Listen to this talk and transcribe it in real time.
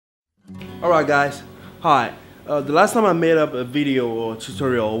Alright guys, hi. The last time I made up a video or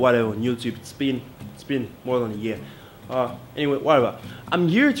tutorial or whatever on YouTube, it's been more than a year. Anyway, whatever. I'm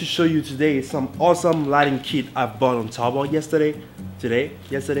here to show you today some awesome lighting kit I bought on Taobao yesterday,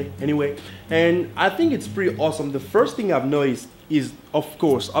 anyway. And I think it's pretty awesome. The first thing I've noticed is, of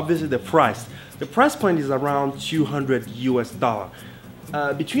course, obviously the price. The price point is around $200 US.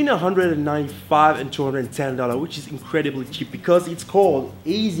 Between $195 and $210, which is incredibly cheap because it's called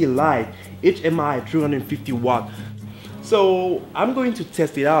Easy Light HMI 350 watt. So I'm going to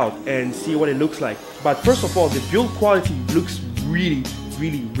test it out and see what it looks like. But first of all, the build quality looks really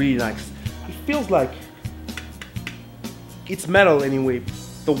nice. It feels like it's metal anyway.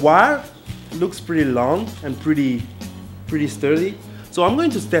 The wire looks pretty long and pretty sturdy. So I'm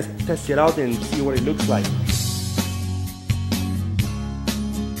going to test it out and see what it looks like.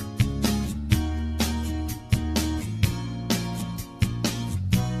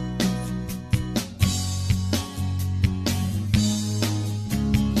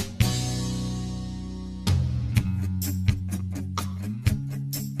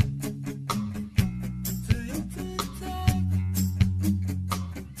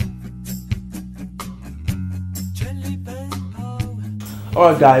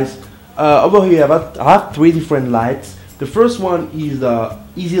 Alright guys, over here I have three different lights. The first one is the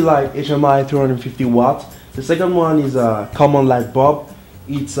Easy Light HMI 350 watt. The second one is a common light bulb.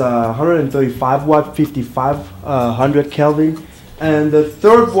 It's 135 watt, 5500 Kelvin. And the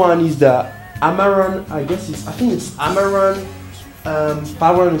third one is the Amaran, I think it's Amaran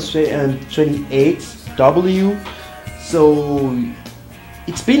 528W. So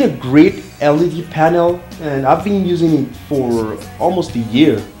it's been a great LED panel, and I've been using it for almost a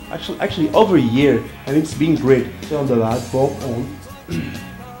year. Actually over a year, and it's been great. Turn the light bulb on.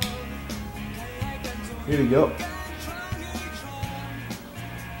 Here we go.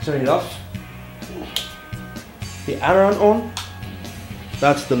 Turn it off. The Amaran on.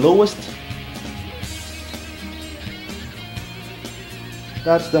 That's the lowest.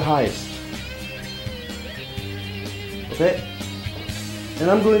 That's the highest. Okay. And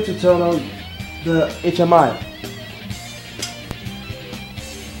I'm going to turn on the HMI.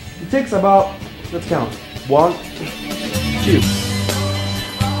 It takes about, let's count, 1, 2.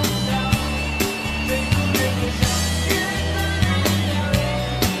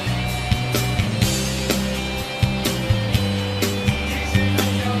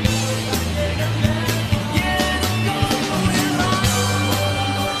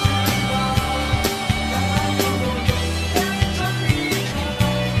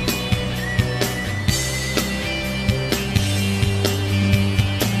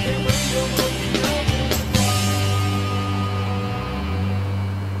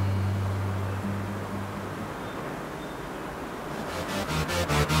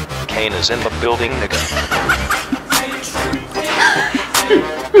 Kane is in the building, nigga.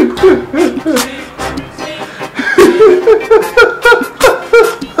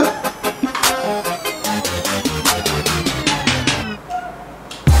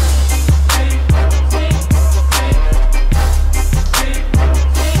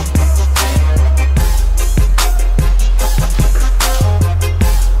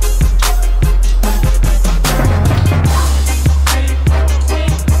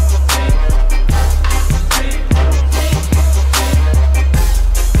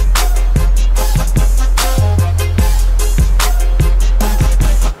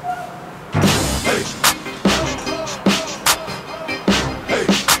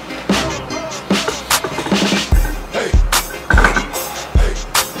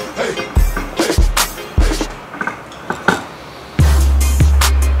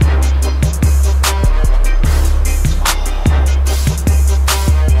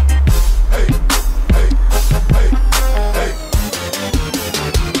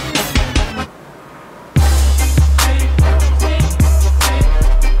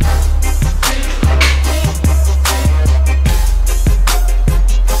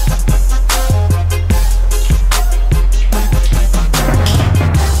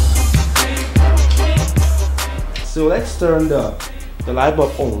 So let's turn the light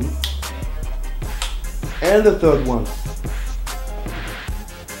bulb on, and the third one.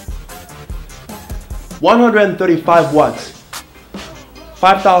 135 watts,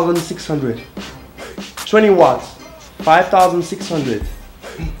 5,600. 20 watts, 5,600.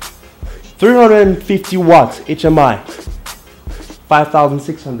 350 watts HMI,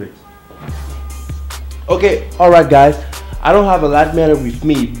 5,600. Okay, alright guys. I don't have a light meter with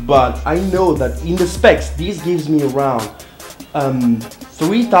me, but I know that in the specs this gives me around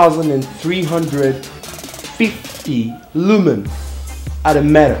 3,350 lumen at a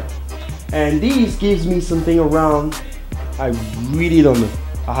meter. and these gives me something around, I really don't know,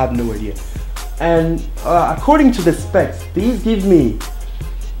 I have no idea. And according to the specs, these give me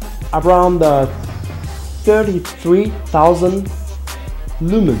around 33,000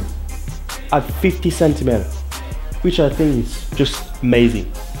 lumen at 50 centimeters, which I think is just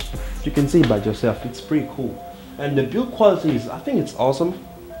amazing. You can see it by yourself, it's pretty cool. And the build quality is, I think it's awesome.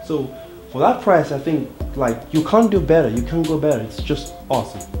 So for that price, I think like you can't do better, you can't go better, it's just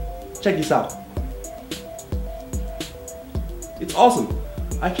awesome. Check this out. It's awesome.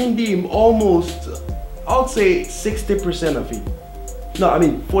 I can deem almost, I'll say 60% of it. No, I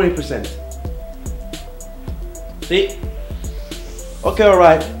mean 40%. See? Okay,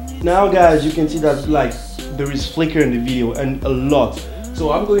 alright. Now guys, you can see that like there is flicker in the video and a lot.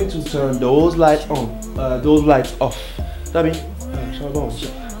 So I'm going to turn those lights on, those lights off. 大兵，稍微帮我一下。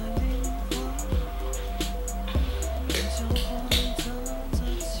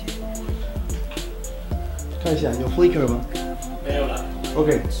看一下有 flicker 吗？没有了。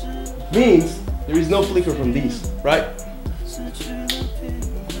Okay, means there is no flicker from these, right?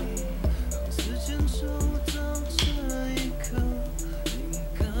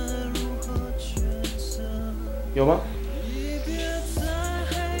 有吗？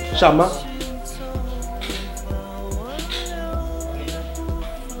闪吗？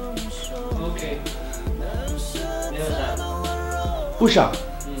 不闪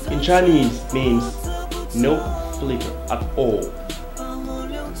in Chinese means no flicker at all.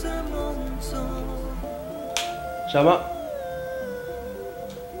 闪吗？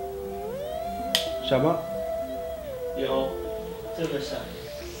闪吗？有，这个闪。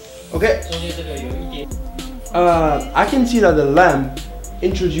Okay. 中间这个有一点。I can see that the lamp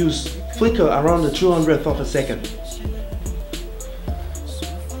introduced flicker around the 200th of a second.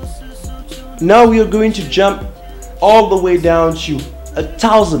 Now we are going to jump all the way down to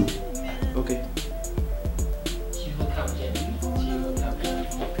 1,000. Okay. 几乎看不见，几乎看不见。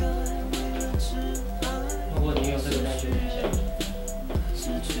如果你有这个再修一下。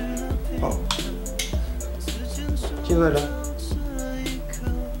好。现在呢？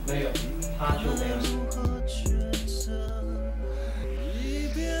没有，它就没有。